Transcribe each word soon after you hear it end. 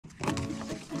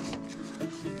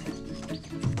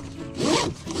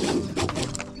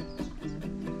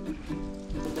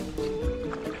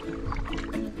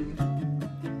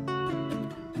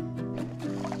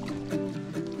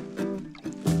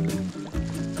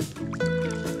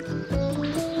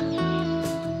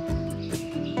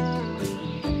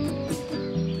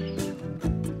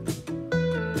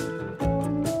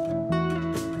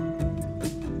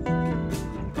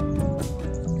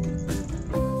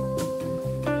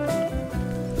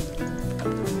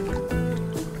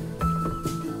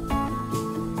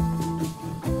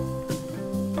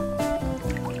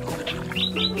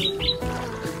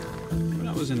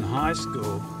high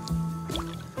school,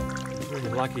 I was really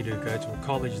lucky to go to a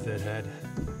college that had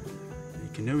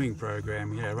a canoeing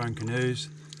program. We had our own canoes,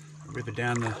 a river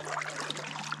down the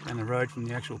road from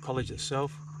the actual college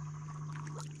itself.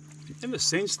 Ever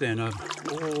since then, I've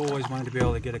always wanted to be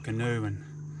able to get a canoe and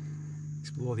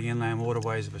explore the inland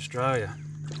waterways of Australia.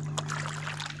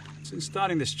 Since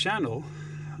starting this channel,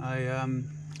 I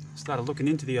started looking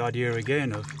into the idea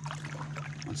again of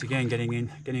once again getting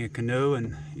a canoe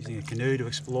and using a canoe to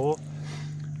explore.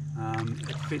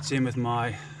 It fits in with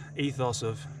my ethos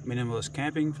of minimalist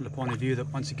camping from the point of view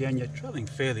that once again you're traveling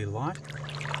fairly light.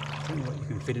 Depending on what you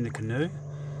can fit in a canoe.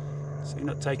 So you're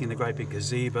not taking the great big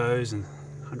gazebos and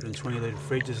 120 litre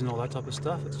fridges and all that type of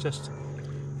stuff. It's just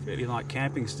fairly light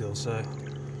camping still, so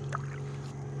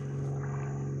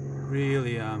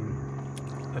really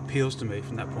appeals to me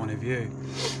from that point of view.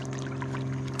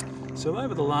 So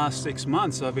over the last 6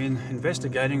 months I've been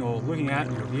investigating or looking at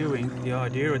and reviewing the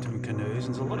idea of doing canoes,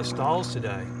 and there's a lot of styles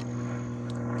today.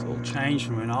 It's all changed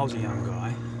from when I was a young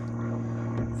guy.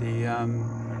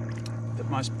 The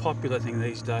most popular thing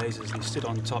these days is the sit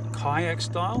on top kayak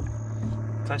style.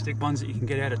 Plastic ones that you can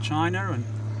get out of China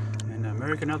and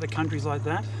America and other countries like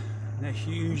that. And they're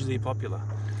hugely popular.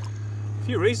 A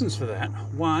few reasons for that.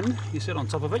 One, you sit on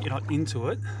top of it, you're not into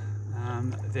it.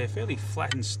 They're fairly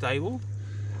flat and stable.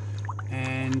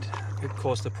 And of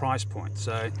course the price point.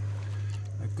 So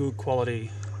a good quality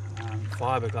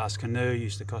fiberglass canoe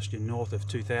used to cost you north of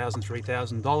 $2,000,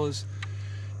 $3,000.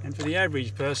 And for the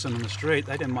average person on the street,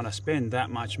 they didn't want to spend that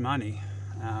much money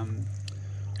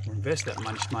or invest that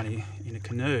much money in a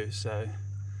canoe. So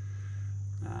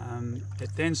it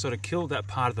then sort of killed that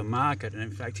part of the market. And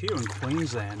in fact, here in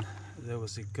Queensland, there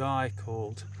was a guy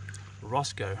called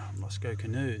Roscoe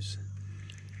Canoes,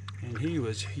 and he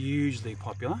was hugely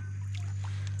popular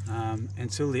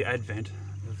until the advent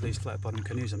of these flat bottom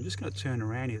canoes. I'm just going to turn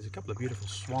around here. There's a couple of beautiful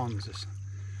swans just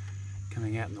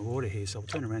coming out in the water here, so I'll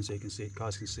turn around so you can see,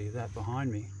 guys can see that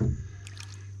behind me.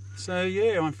 So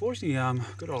yeah, unfortunately,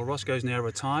 good old Roscoe's now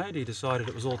retired. He decided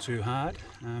it was all too hard.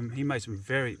 He made some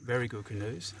very, very good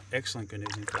canoes, excellent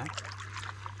canoes in fact.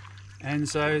 And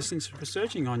so since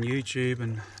researching on YouTube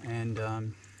and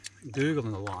Google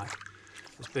and the like,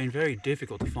 it's been very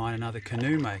difficult to find another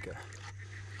canoe maker.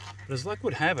 But as luck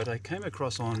would have it, I came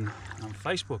across on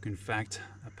Facebook, in fact,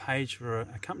 a page for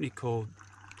a company called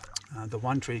the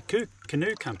One Tree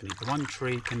Canoe Company, the One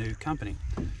Tree Canoe Company,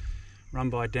 run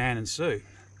by Dan and Sue.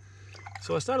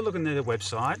 So I started looking at their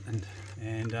website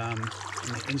and their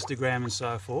Instagram and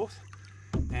so forth,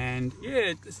 and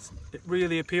yeah, it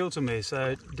really appealed to me.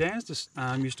 So Dan's just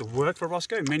used to work for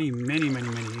Roscoe many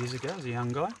years ago as a young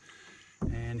guy,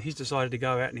 and he's decided to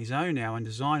go out on his own now and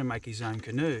design and make his own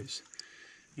canoes.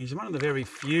 He's one of the very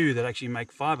few that actually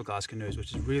make fiberglass canoes,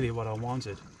 which is really what I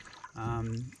wanted.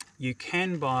 You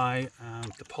can buy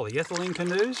the polyethylene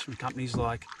canoes from companies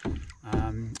like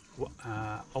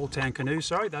Old Town Canoes,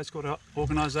 those sort of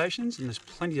organisations, and there's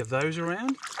plenty of those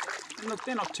around. And look,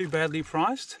 they're not too badly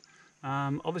priced.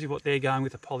 Obviously what they're going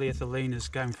with the polyethylene is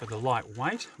going for the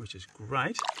lightweight, which is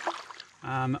great.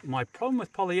 My problem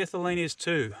with polyethylene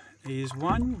is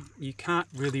one, you can't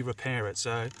really repair it.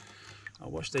 So I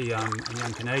watched a young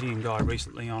Canadian guy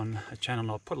recently on a channel,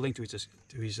 and I'll put a link to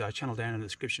his channel down in the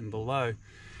description below.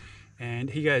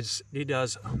 And he does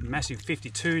massive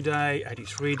 52-day,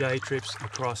 83-day trips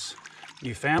across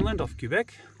Newfoundland off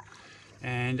Quebec.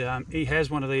 And he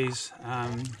has one of these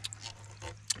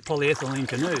polyethylene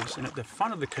canoes. And at the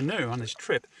front of the canoe on this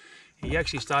trip, he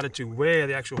actually started to wear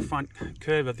the actual front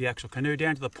curve of the actual canoe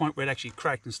down to the point where it actually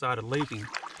cracked and started leaking.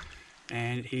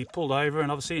 And he pulled over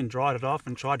and obviously dried it off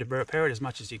and tried to repair it as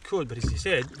much as he could. But as he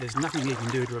said, there's nothing he can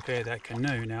do to repair that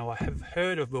canoe. Now, I have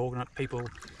heard of people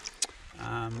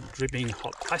dripping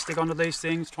hot plastic onto these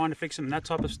things, trying to fix them and that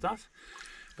type of stuff.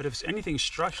 But if it's anything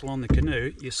structural on the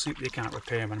canoe, you simply can't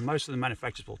repair them. And most of the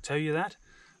manufacturers will tell you that.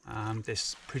 They're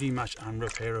pretty much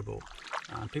unrepairable.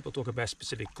 People talk about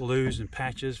specific glues and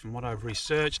patches. From what I've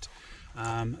researched,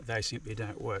 they simply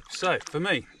don't work. So for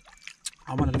me,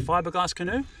 I wanted a fiberglass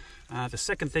canoe. The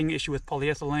second issue with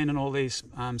polyethylene and all these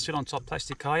sit-on-top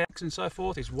plastic kayaks and so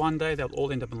forth is one day they'll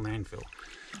all end up in landfill.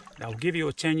 They'll give you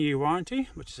a 10-year warranty,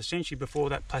 which is essentially before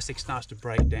that plastic starts to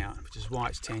break down, which is why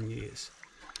it's 10 years.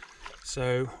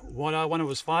 So what I wanted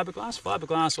was fiberglass.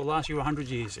 Fiberglass will last you 100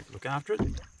 years if you look after it.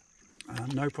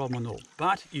 No problem at all.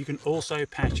 But you can also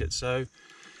patch it. So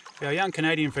our young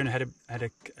Canadian friend had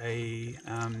a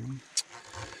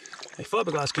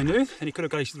fiberglass canoe, and he could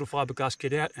have got his little fiberglass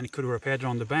kit out and he could have repaired it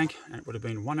on the bank, and it would have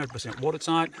been 100%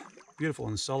 watertight, beautiful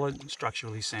and solid, and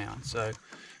structurally sound. So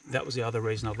that was the other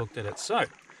reason I looked at it. So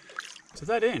To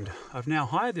that end, I've now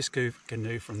hired this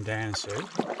canoe from Dan and Sue.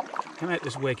 Come out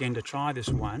this weekend to try this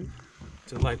one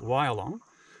to Lake WYARALOng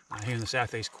here in the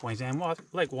southeast Queensland.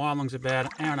 Lake WYARALOng's about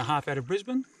an hour and a half out of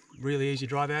Brisbane. Really easy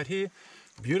drive out here.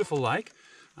 Beautiful lake.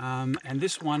 And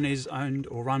this one is owned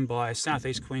or run by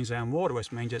Southeast Queensland Water,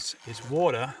 which means it's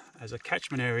water as a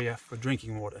catchment area for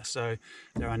drinking water. So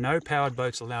there are no powered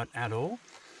boats allowed at all.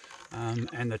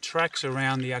 And the tracks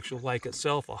around the actual lake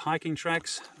itself are hiking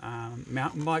tracks,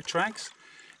 mountain bike tracks,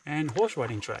 and horse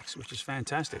riding tracks, which is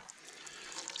fantastic.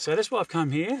 So that's why I've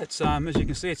come here. It's as you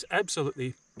can see, it's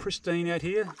absolutely pristine out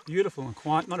here, beautiful and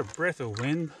quiet, not a breath of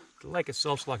wind. The lake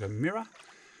itself's like a mirror.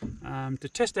 To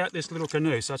test out this little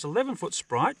canoe. So it's 11-foot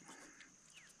Sprite,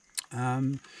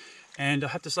 and I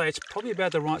have to say it's probably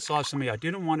about the right size for me. I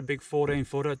didn't want a big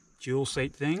 14-footer dual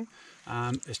seat thing.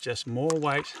 It's just more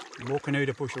weight, more canoe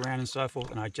to push around and so forth,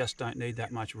 and I just don't need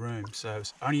that much room. So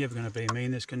it's only ever going to be me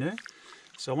in this canoe.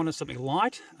 So I wanted something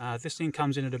light. This thing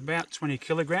comes in at about 20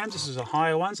 kilograms. This is a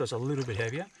higher one, so it's a little bit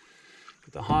heavier.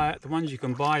 But the ones you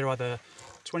can buy are either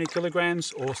 20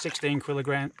 kilograms or 16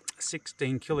 kilograms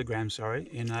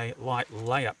in a light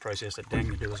layup process that Dan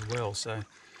can do as well. So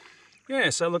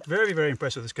yeah, so look, very, very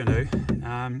impressed with this canoe.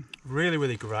 Really,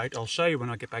 really great. I'll show you when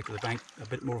I get back to the bank a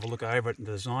bit more of a look over it and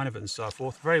the design of it and so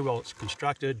forth. Very well it's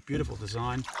constructed, beautiful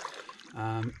design.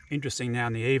 Interesting now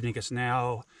in the evening, it's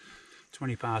now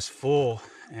 20 past 4,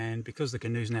 and because the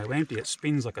canoe's now empty, it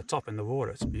spins like a top in the water.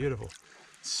 It's beautiful.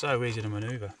 It's so easy to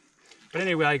maneuver. But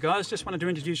anyway, guys, just wanted to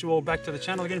introduce you all back to the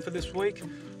channel again for this week,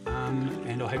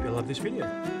 and I hope you love this video.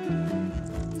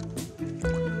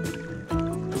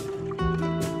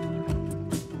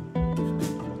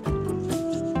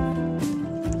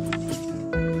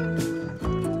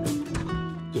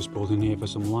 Just pulled in here for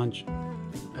some lunch.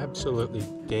 Absolutely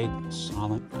dead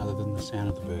silent other than the sound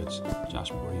of the birds.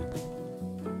 Just brilliant.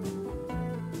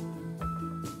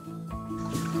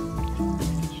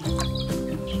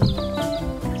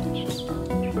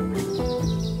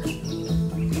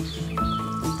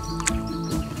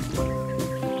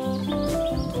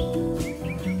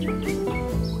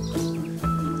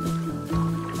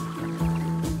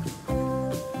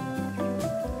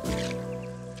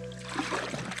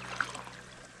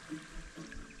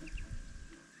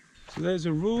 So there's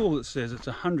a rule that says it's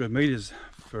 100 metres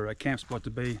for a camp spot to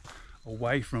be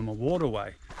away from a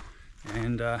waterway,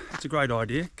 and it's a great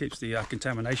idea. Keeps the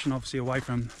contamination obviously away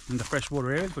from the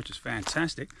freshwater areas, which is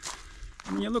fantastic.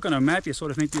 And when you look on a map, you sort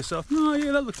of think to yourself, oh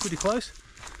yeah, that looks pretty close.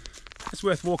 It's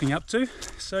worth walking up to.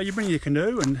 So you bring your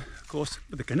canoe, and of course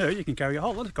with the canoe you can carry a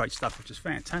whole lot of great stuff, which is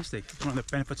fantastic. It's one of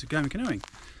the benefits of going canoeing.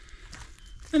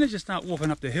 Then as you start walking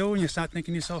up the hill and you start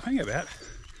thinking to yourself, hang about,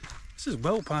 this is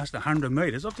well past 100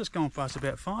 metres. I've just gone past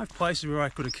about 5 places where I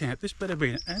could have camped. This better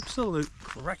be an absolute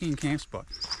cracking camp spot.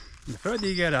 And the further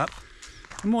you get up,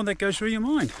 the more that goes through your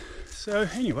mind. So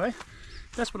anyway,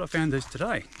 that's what I found this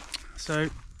today. So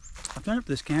I've turned up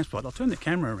to this camp spot. I'll turn the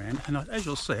camera around, and as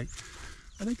you'll see,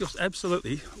 I think it's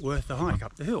absolutely worth the hike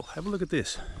up the hill. Have a look at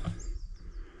this.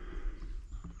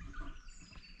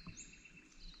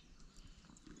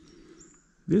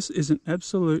 This is an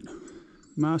absolute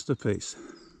masterpiece.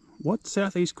 What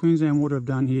Southeast Queensland Water have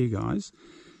done here, guys,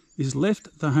 is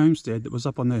left the homestead that was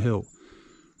up on the hill.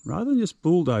 Rather than just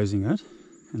bulldozing it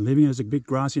and leaving it as a big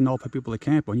grassy knoll for people to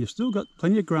camp on, you've still got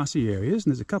plenty of grassy areas,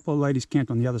 and there's a couple of ladies camped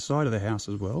on the other side of the house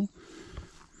as well.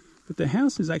 But the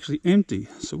house is actually empty.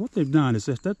 So what they've done is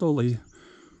they've left all the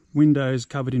windows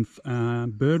covered in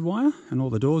bird wire and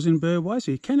all the doors in bird wire, so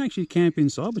you can actually camp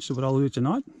inside, which is what I'll do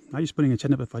tonight. I'm just putting a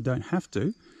tent up if I don't have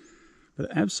to.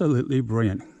 But absolutely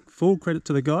brilliant. Full credit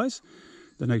to the guys.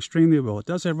 They've done extremely well. It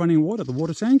does have running water, the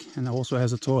water tank, and it also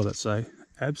has a toilet. So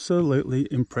absolutely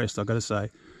impressed, I've got to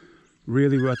say.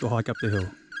 Really worth the hike up the hill.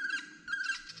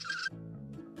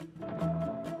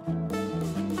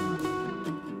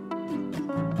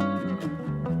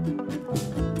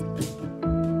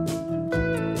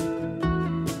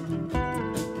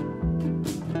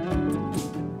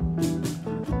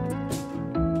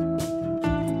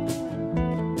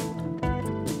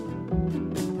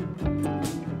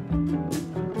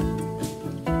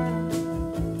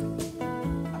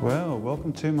 Well,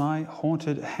 welcome to my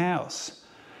haunted house.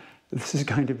 This is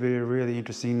going to be a really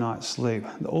interesting night's sleep.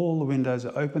 All the windows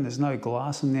are open, there's no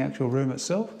glass in the actual room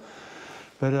itself,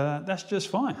 but that's just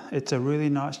fine. It's a really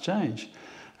nice change.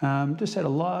 Just had a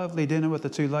lovely dinner with the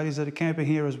 2 ladies that are camping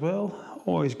here as well.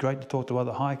 Always great to talk to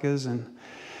other hikers and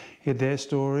hear their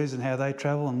stories and how they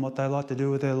travel and what they like to do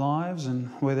with their lives and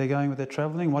where they're going with their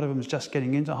travelling. One of them is just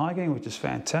getting into hiking, which is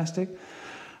fantastic.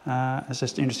 It's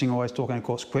just interesting always talking, of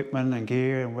course, equipment and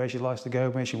gear and where she likes to go,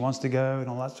 where she wants to go and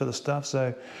all that sort of stuff.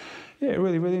 So yeah,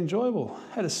 really enjoyable.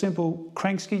 Had a simple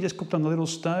crank ski, just cooked on the little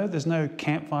stove. There's no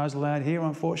campfires allowed here,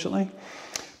 unfortunately.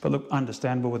 But look,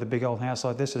 understandable with a big old house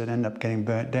like this, it'd end up getting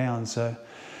burnt down. So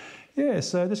yeah,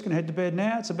 so just gonna head to bed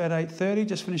now. It's about 8:30,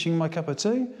 just finishing my cup of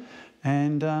tea,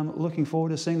 and looking forward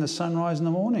to seeing the sunrise in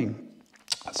the morning.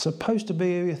 It's supposed to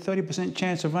be a 30%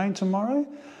 chance of rain tomorrow.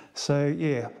 So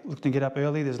yeah, looking to get up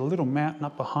early. There's a little mountain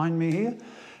up behind me here,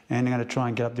 and I'm going to try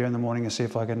and get up there in the morning and see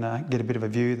if I can get a bit of a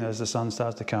view as the sun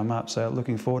starts to come up. So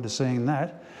looking forward to seeing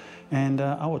that, and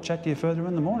I will chat to you further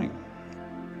in the morning.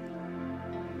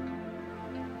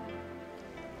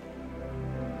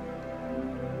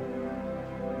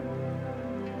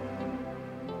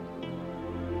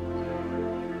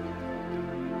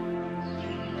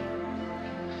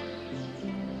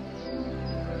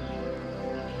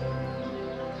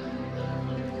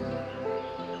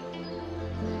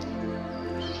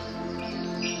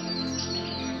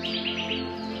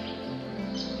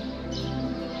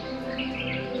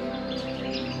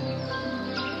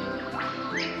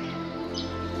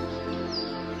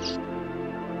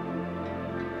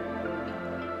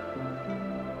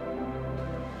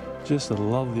 Just the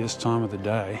loveliest time of the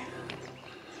day.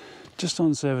 Just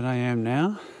on 7 AM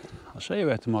now. I'll show you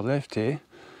out to my left here.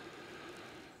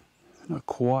 Not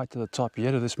quite to the top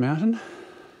yet of this mountain.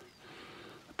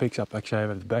 It peaks up actually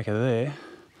over the back of there.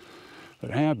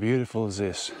 But how beautiful is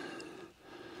this?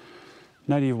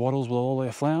 Native wattles with all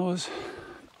their flowers.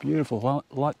 Beautiful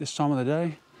light this time of the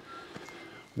day.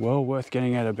 Well worth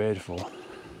getting out of bed for.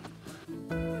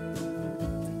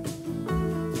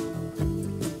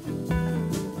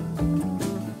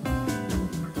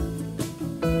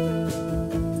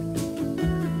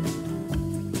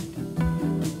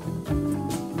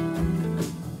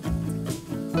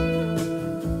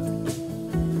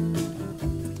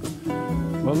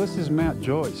 Well, this is Mount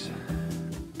Joyce.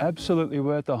 Absolutely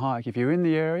worth the hike. If you're in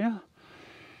the area,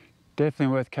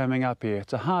 definitely worth coming up here.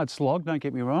 It's a hard slog, don't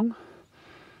get me wrong.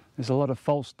 There's a lot of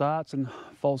false starts and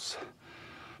false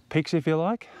peaks, if you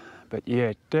like. But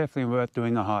yeah, definitely worth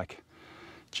doing the hike.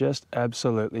 Just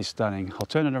absolutely stunning. I'll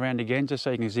turn it around again just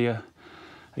so you can see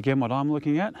again what I'm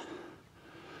looking at.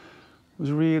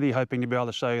 Was really hoping to be able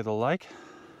to show you the lake.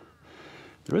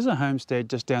 There is a homestead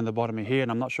just down the bottom of here,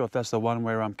 and I'm not sure if that's the one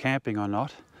where I'm camping or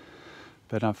not.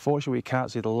 But unfortunately we can't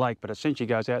see the lake, but it essentially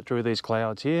goes out through these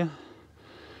clouds here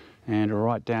and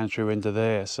right down through into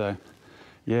there. So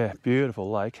yeah,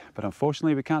 beautiful lake, but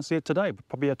unfortunately we can't see it today. We'll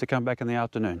probably have to come back in the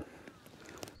afternoon.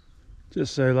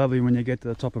 Just so lovely when you get to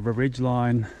the top of a ridge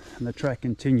line and the track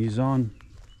continues on.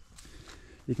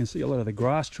 You can see a lot of the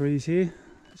grass trees here.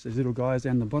 There's these little guys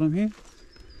down the bottom here.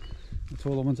 The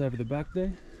taller ones over the back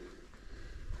there.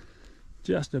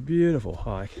 Just a beautiful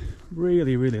hike.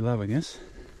 Really loving this.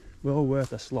 Well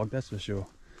worth a slog, that's for sure.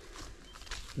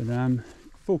 But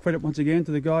full credit once again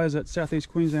to the guys at South East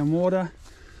Queensland Water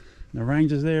and the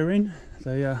rangers they're in.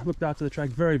 They looked after the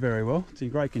track very well. It's in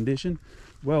great condition,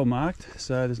 well marked,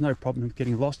 so there's no problem with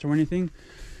getting lost or anything.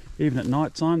 Even at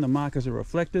night time, the markers are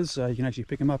reflectors, so you can actually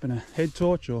pick them up in a head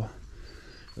torch or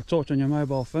a torch on your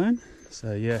mobile phone.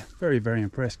 So yeah, very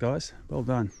impressed, guys. Well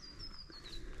done.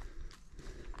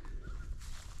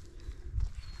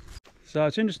 So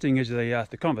it's interesting is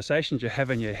the conversations you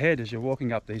have in your head as you're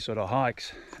walking up these sort of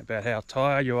hikes about how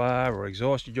tired you are or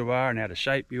exhausted you are and how out of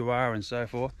shape you are and so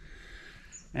forth.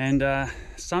 And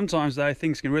sometimes though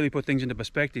things can really put things into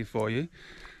perspective for you.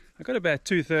 I got about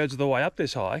 2/3 of the way up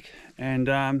this hike, and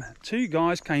two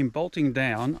guys came bolting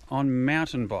down on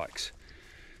mountain bikes.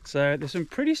 So there's some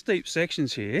pretty steep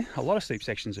sections here, a lot of steep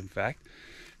sections in fact.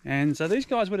 And so these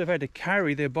guys would have had to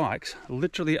carry their bikes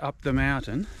literally up the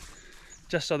mountain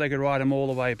just so they could ride them all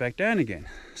the way back down again.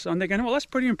 So I'm thinking, well, that's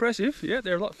pretty impressive. Yeah,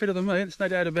 they're a lot fitter than me, there's no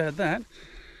doubt about that.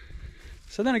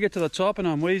 So then I get to the top and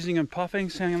I'm wheezing and puffing,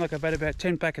 sounding like I've had about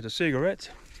 10 packets of cigarettes.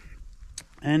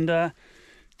 And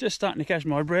just starting to catch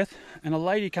my breath, and a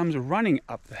lady comes running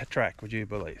up the track, would you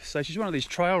believe? So she's one of these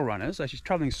trail runners, so she's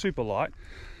traveling super light,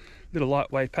 little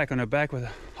lightweight pack on her back with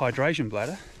a hydration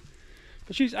bladder.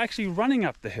 But she's actually running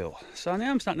up the hill. So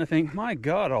now I'm starting to think, my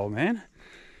God, old man,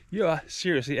 you are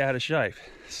seriously out of shape.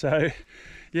 So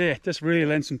yeah, just really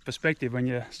lends some perspective when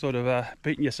you're sort of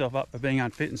beating yourself up for being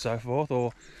unfit and so forth,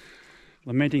 or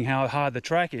lamenting how hard the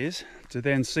track is, to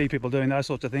then see people doing those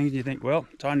sorts of things and you think, well,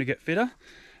 time to get fitter.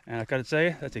 And I've got to tell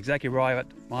you, that's exactly where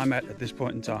I'm at this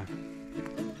point in time.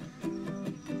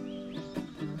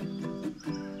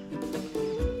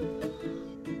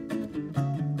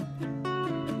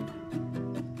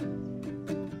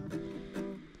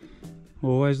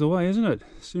 Always the way, isn't it?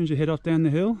 As soon as you head off down the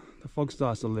hill, the fog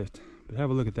starts to lift. But have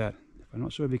a look at that. I'm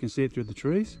not sure if you can see it through the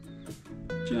trees.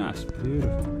 Just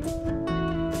beautiful.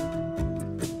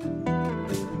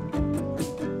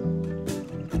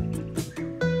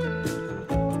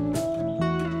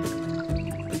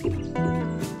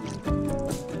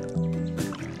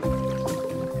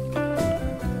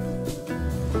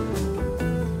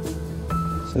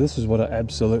 So this is what I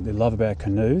absolutely love about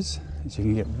canoes, is you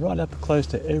can get right up close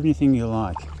to everything you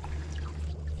like.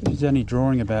 This is only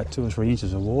drawing about 2 or 3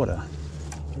 inches of water.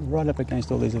 Right up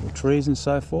against all these little trees and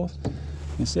so forth. You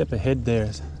can see up ahead there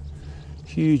is a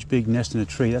huge big nest in a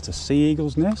tree. That's a sea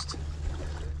eagle's nest.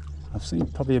 I've seen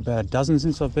probably about a dozen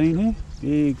since I've been here.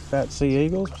 Big fat sea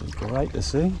eagles, which is great to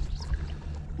see. You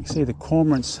can see the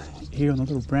cormorants here on the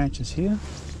little branches here.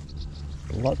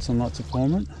 Lots and lots of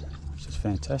cormorant, which is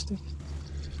fantastic.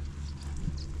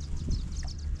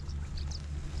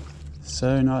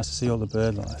 So nice to see all the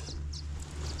bird life.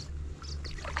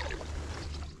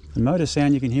 The motor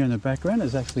sound you can hear in the background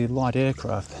is actually light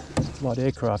aircraft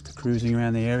cruising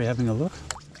around the area having a look,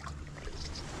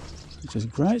 which is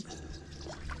great.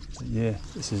 But yeah,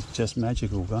 this is just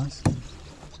magical, guys.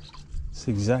 It's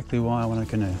exactly why I want a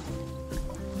canoe.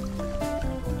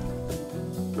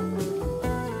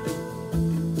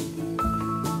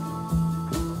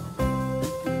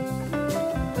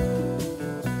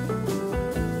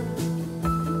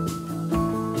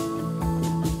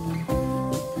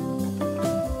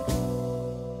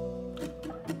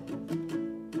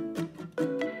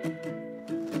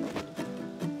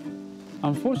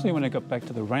 Unfortunately, when I got back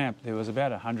to the ramp, there was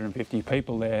about 150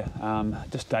 people there,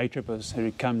 just day trippers who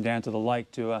had come down to the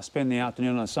lake to spend the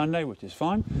afternoon on a Sunday, which is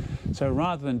fine. So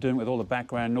rather than doing it with all the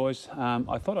background noise,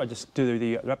 I thought I'd just do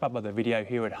the wrap up of the video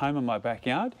here at home in my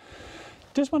backyard.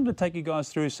 Just wanted to take you guys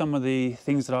through some of the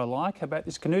things that I like about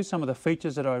this canoe, some of the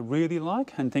features that I really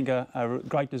like and think are a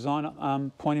great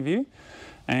design point of view.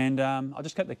 And I'll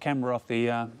just get the camera off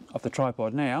the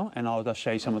tripod now, and I'll just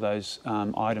show you some of those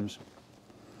items.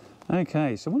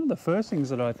 Okay, so one of the first things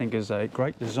that I think is a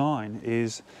great design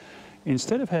is,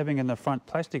 instead of having in the front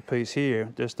plastic piece here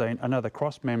just another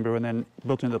cross member and then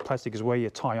built into the plastic is where you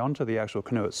tie onto the actual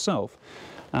canoe itself,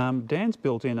 Dan's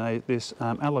built in this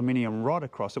aluminium rod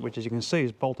across it, which as you can see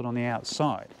is bolted on the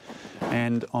outside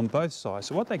and on both sides.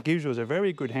 So what that gives you is a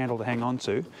very good handle to hang on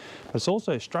to, but it's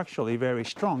also structurally very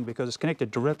strong because it's connected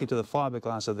directly to the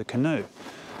fiberglass of the canoe.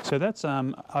 So that's,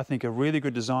 I think, a really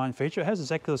good design feature. It has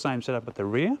exactly the same setup at the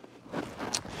rear.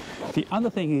 The other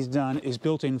thing he's done is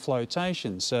built-in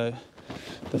flotation. So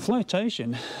the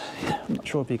flotation, I'm not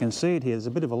sure if you can see it here, there's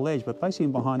a bit of a ledge, but basically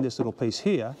behind this little piece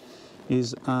here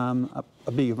is a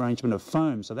big arrangement of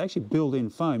foam. So they actually build in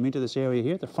foam into this area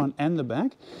here, the front and the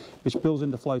back, which builds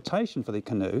into flotation for the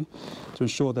canoe to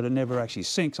ensure that it never actually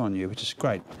sinks on you, which is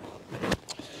great.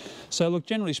 So look,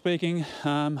 generally speaking,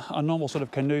 a normal sort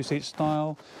of canoe seat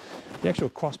style. The actual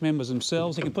cross members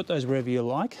themselves, you can put those wherever you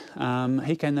like.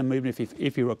 He can then move it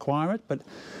if you require it, but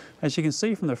as you can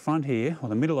see from the front here, or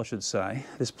the middle I should say,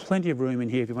 there's plenty of room in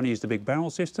here if you want to use the big barrel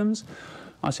systems.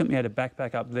 I simply had a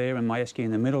backpack up there and my esky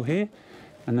in the middle here,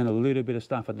 and then a little bit of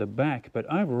stuff at the back, but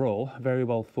overall, very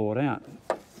well thought out.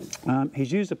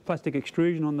 He's used a plastic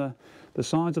extrusion on the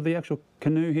sides of the actual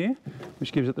canoe here,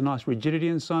 which gives it the nice rigidity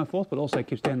and so forth, but also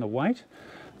keeps down the weight.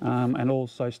 And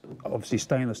also obviously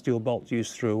stainless steel bolts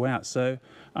used throughout. So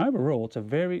overall, it's a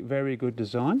very, very good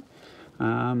design.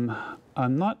 I'm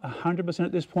not 100%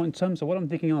 at this point in time, so what I'm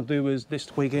thinking I'll do is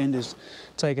this weekend is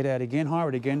take it out again, hire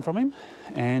it again from him,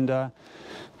 and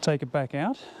take it back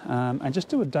out, and just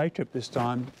do a day trip this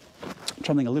time,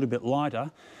 something a little bit lighter,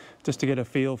 just to get a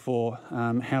feel for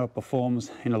how it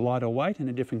performs in a lighter weight and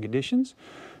in different conditions.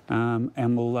 And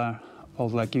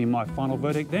I'll give you my final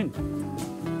verdict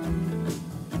then.